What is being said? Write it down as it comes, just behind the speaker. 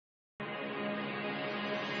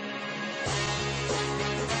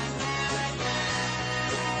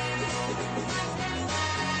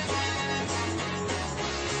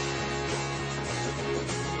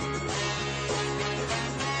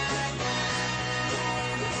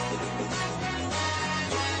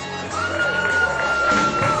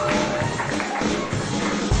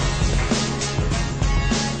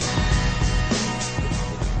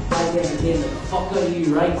the fuck out of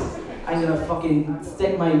you, right? I'm gonna fucking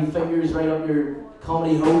stick my fingers right up your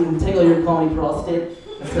comedy hole and tickle your comedy prostate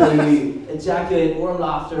until you ejaculate warm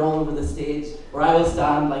laughter all over the stage, where I will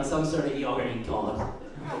stand like some sort of yogurt god.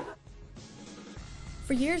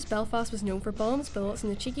 For years, Belfast was known for bombs, bullets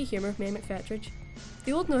and the cheeky humour of May McFetridge.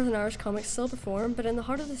 The old Northern Irish comics still perform, but in the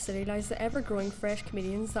heart of the city lies the ever-growing fresh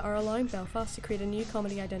comedians that are allowing Belfast to create a new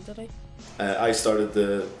comedy identity. I started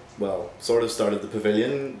the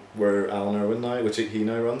Pavillion, where Alan Irwin now, which he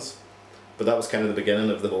now runs. But that was kind of the beginning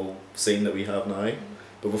of the whole scene that we have now.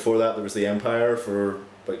 But before that there was the Empire for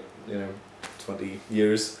about 20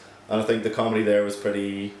 years. And I think the comedy there was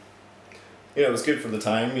pretty, it was good for the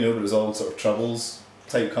time, but it was all sort of Troubles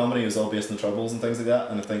type comedy. It was all based on the Troubles and things like that,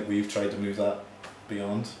 and I think we've tried to move that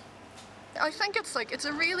beyond. I think it's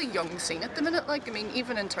a really young scene at the minute.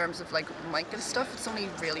 Even in terms of mic and stuff, it's only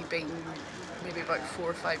really been maybe about 4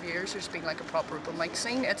 or 5 years there's been a proper open mic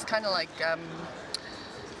scene. It's kind of like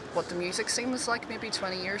what the music scene was like maybe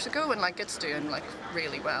 20 years ago, and it's doing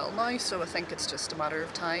really well now, so I think it's just a matter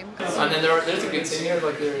of time. And then there's a good scene here,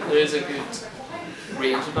 there is a good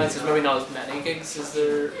range of nights. There's maybe not as many gigs as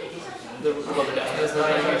there definitely isn't as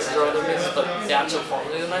many gigs as there are other places, but the actual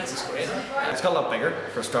quality of the nights is great. It's got a lot bigger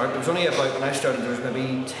for a start. There was only about, when I started, there was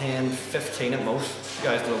maybe 10, 15 at most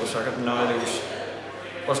guys below the circuit, and now there's,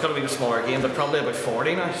 well, it's going to be a smaller game, but probably about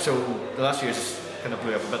 40 now, so the last year's kind of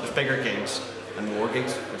blew up a bit. There's bigger gigs and more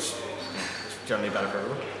gigs, which is generally better for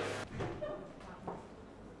everyone.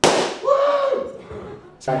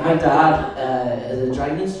 Sorry, my dad is a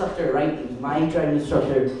driving instructor, right? He's my driving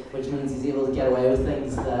instructor, which means he's able to get away with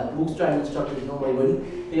things that most driving instructors normally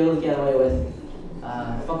wouldn't be able to get away with.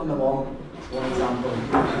 Fucking my mom, one example.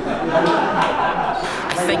 I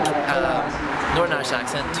think Northern Irish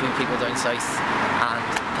accent to people down south and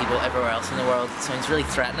people everywhere else in the world sounds really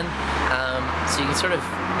threatening. So you can sort of,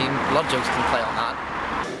 a lot of jokes can play on that.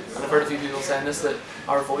 And I've heard a few people saying this, that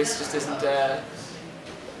our voice just isn't a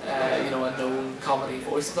known comedy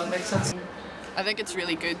voice, if that makes sense. I think it's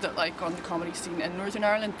really good that on the comedy scene in Northern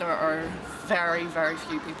Ireland there are very, very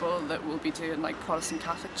few people that will be doing Protestant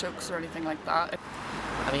Catholic jokes or anything like that.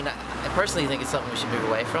 I personally think it's something we should move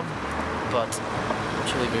away from, but what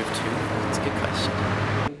should we move to? It's a good question.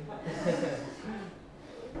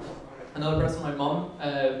 Another person, my mum.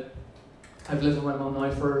 I've lived with my mum now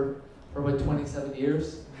for about 27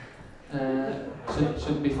 years.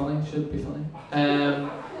 Shouldn't be funny.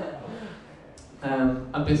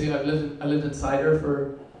 And basically I lived inside her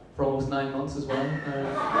for almost 9 months as well.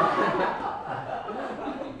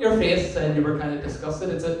 Your face said you were kind of disgusted.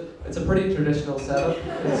 It's a pretty traditional setup.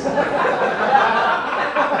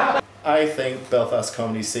 I think Belfast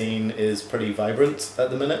comedy scene is pretty vibrant at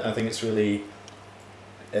the minute. I think it's really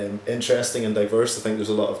interesting and diverse. I think there's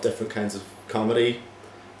a lot of different kinds of comedy,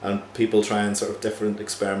 and people trying sort of different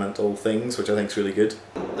experimental things, which I think is really good.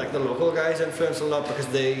 The local guys influence a lot because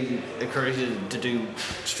they encourage you to do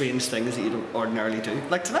strange things that you don't ordinarily do.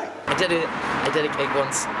 Like tonight. I did a gig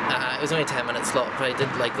once. It was only a 10-minute slot, but I did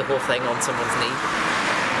the whole thing on someone's knee.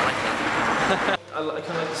 I like that. I kind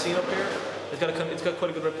of like the scene up here. It's got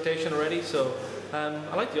quite a good reputation already, so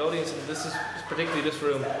I like the audience, and particularly this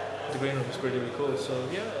room, the green room, is really, really cool. So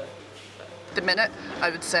yeah. At the minute, I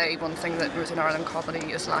would say one thing that Northern Ireland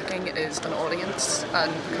comedy is lacking is an audience,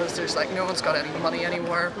 and because there's no one's got any money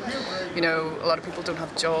anymore, a lot of people don't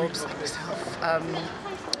have jobs like myself.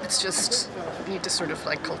 It's just, you need to sort of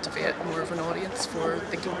cultivate more of an audience for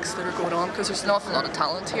the gigs that are going on, because there's an awful lot of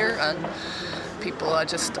talent here, and people, I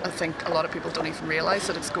think a lot of people don't even realise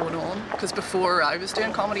that it's going on, because before I was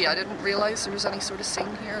doing comedy I didn't realise there was any sort of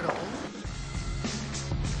scene here at all.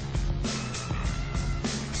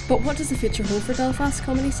 But what does the future hold for Belfast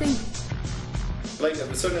comedy scene?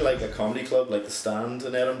 It's certainly a comedy club, like the Stand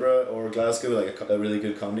in Edinburgh or Glasgow, a really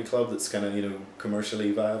good comedy club that's kind of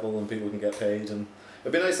commercially viable and people can get paid. And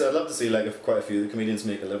it'd be nice. I'd love to see quite a few of the comedians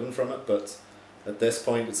make a living from it, but at this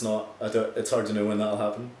point it's not. It's hard to know when that'll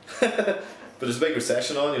happen. But there's a big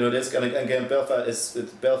recession on. It is, and again, Belfast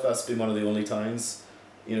has been one of the only towns,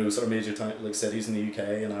 sort of major cities in the UK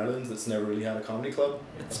and Ireland that's never really had a comedy club.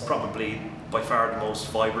 It's probably by far the most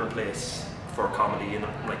vibrant place for comedy in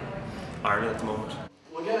Ireland at the moment.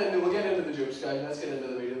 We'll get into the jokes, guys. Let's get into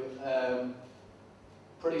the meat of it.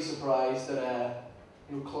 Pretty surprised that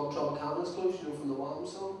Club Tropicana's closed. From the Wham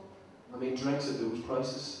song. Drinks at those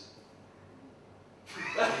prices.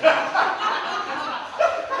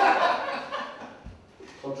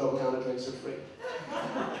 Club Tropicana drinks are free.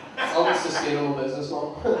 Unsustainable business,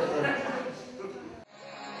 Mom.